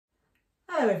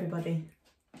Hello everybody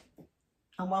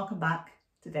and welcome back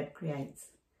to Deb Creates,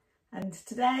 and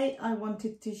today I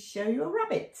wanted to show you a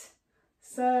rabbit.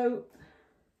 So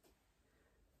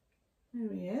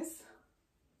there he is.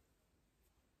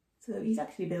 So he's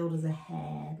actually billed as a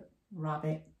hare, but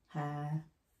rabbit, hare,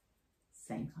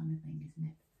 same kind of thing, isn't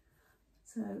it?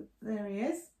 So there he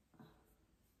is.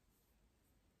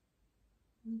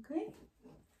 Okay,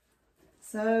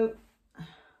 so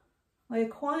I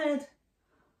acquired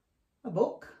a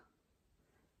book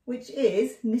which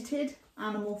is Knitted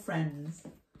Animal Friends,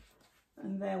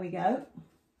 and there we go,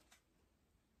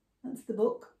 that's the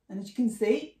book. And as you can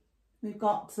see, we've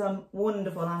got some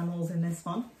wonderful animals in this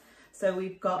one. So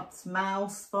we've got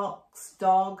mouse, fox,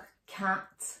 dog,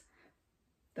 cat,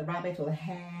 the rabbit or the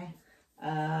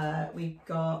hare, we've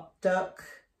got duck,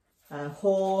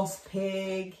 horse,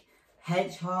 pig,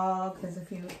 hedgehog. There's a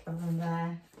few of them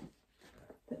there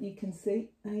that you can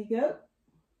see. There you go.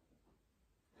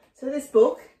 So this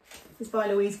book is by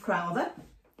Louise Crowther,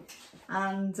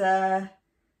 and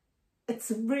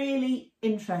it's really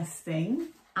interesting,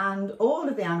 and all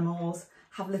of the animals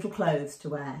have little clothes to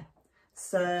wear.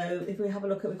 So if we have a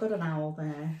look at, we've got an owl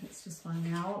there. Let's just find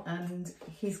the owl, and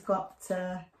he's got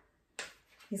a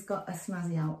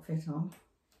snazzy outfit on,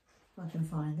 if I can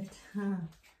find it.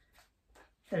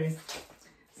 There he is.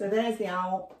 So there's the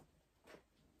owl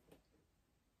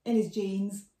in his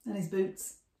jeans and his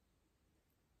boots.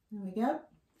 There we go.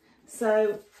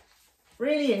 So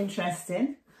really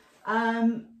interesting.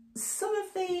 Some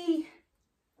of the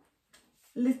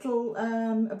little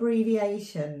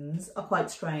abbreviations are quite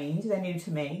strange. They're new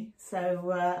to me,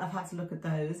 so I've had to look at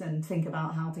those and think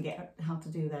about how to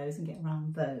do those and get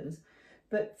around those.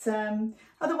 But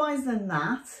otherwise than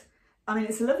that, I mean,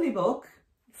 it's a lovely book,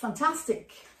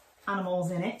 fantastic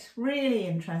animals in it, really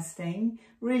interesting,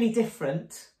 really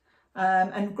different,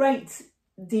 and great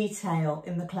detail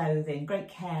in the clothing, great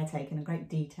care taken and great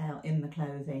detail in the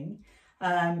clothing,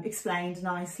 explained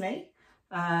nicely,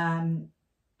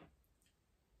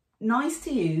 nice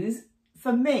to use.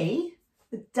 For me,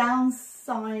 the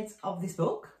downsides of this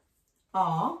book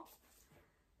are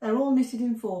they're all knitted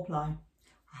in 4-ply.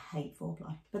 I hate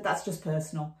 4-ply, but that's just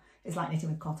personal. It's like knitting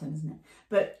with cotton, isn't it?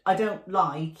 But I don't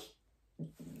like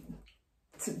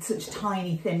such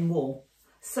tiny thin wool.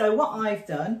 So what I've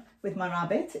done with my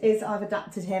rabbit is I've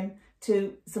adapted him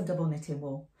to some double knitting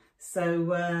wool.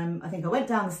 So I think I went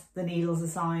down the needles a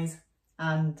size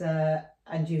and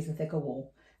used a thicker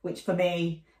wool, which for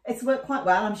me, it's worked quite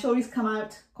well. I'm sure he's come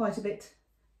out quite a bit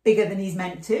bigger than he's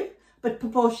meant to, but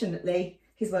proportionately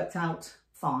he's worked out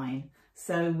fine.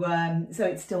 So so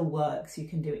it still works. You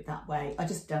can do it that way. I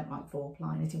just don't like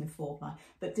 4-ply, knitting with 4-ply.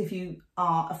 But if you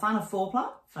are a fan of 4-ply,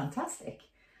 fantastic.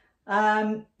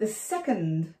 The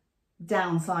second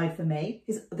downside for me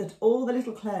is that all the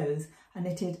little clothes are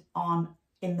knitted on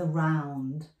in the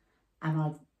round, and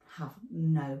I have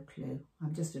no clue.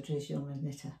 I'm just a traditional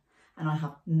knitter and I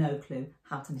have no clue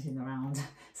how to knit in the round.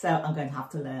 So I'm going to have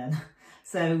to learn.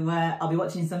 So I'll be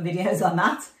watching some videos on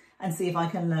that and see if I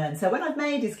can learn. So when I've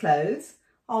made his clothes,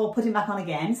 I'll put him back on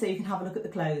again so you can have a look at the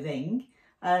clothing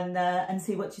and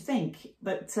see what you think.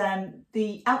 But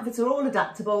the outfits are all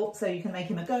adaptable, so you can make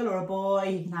him a girl or a boy.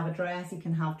 He can have a dress, he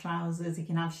can have trousers, he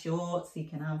can have shorts, he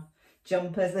can have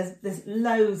jumpers. There's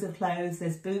loads of clothes.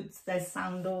 There's boots, there's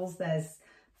sandals, there's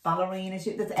ballerina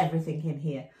shoes, there's everything in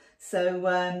here.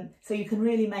 So so you can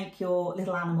really make your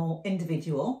little animal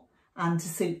individual and to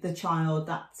suit the child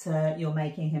that you're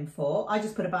making him for. I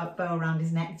just put a bow around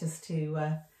his neck just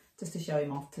to show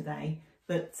him off today.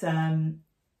 But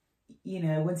you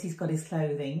know, once he's got his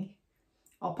clothing,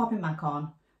 I'll pop him back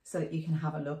on so that you can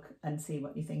have a look and see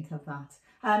what you think of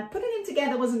that. Putting him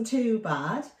together wasn't too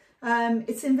bad.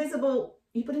 It's invisible.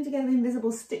 You put him together with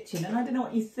invisible stitching, and I don't know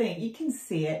what you think. You can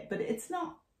see it, but it's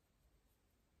not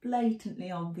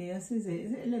blatantly obvious, is it?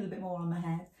 Is it a little bit more on the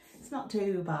head? It's not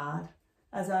too bad,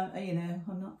 as you know,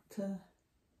 I'm not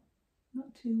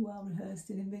too well rehearsed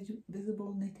in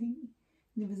invisible knitting,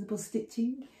 invisible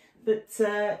stitching. But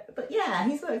yeah,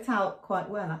 he's worked out quite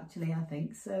well actually, I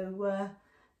think. So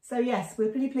so yes, we're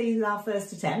pretty pleased with our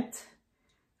first attempt,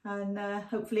 and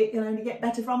hopefully it can only get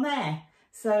better from there.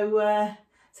 So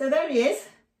so there he is,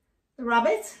 the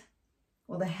rabbit,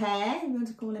 or the hare, we want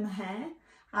to call him a hare,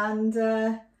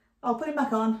 and I'll put him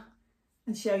back on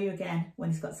and show you again when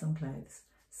he's got some clothes.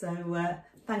 So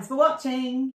thanks for watching.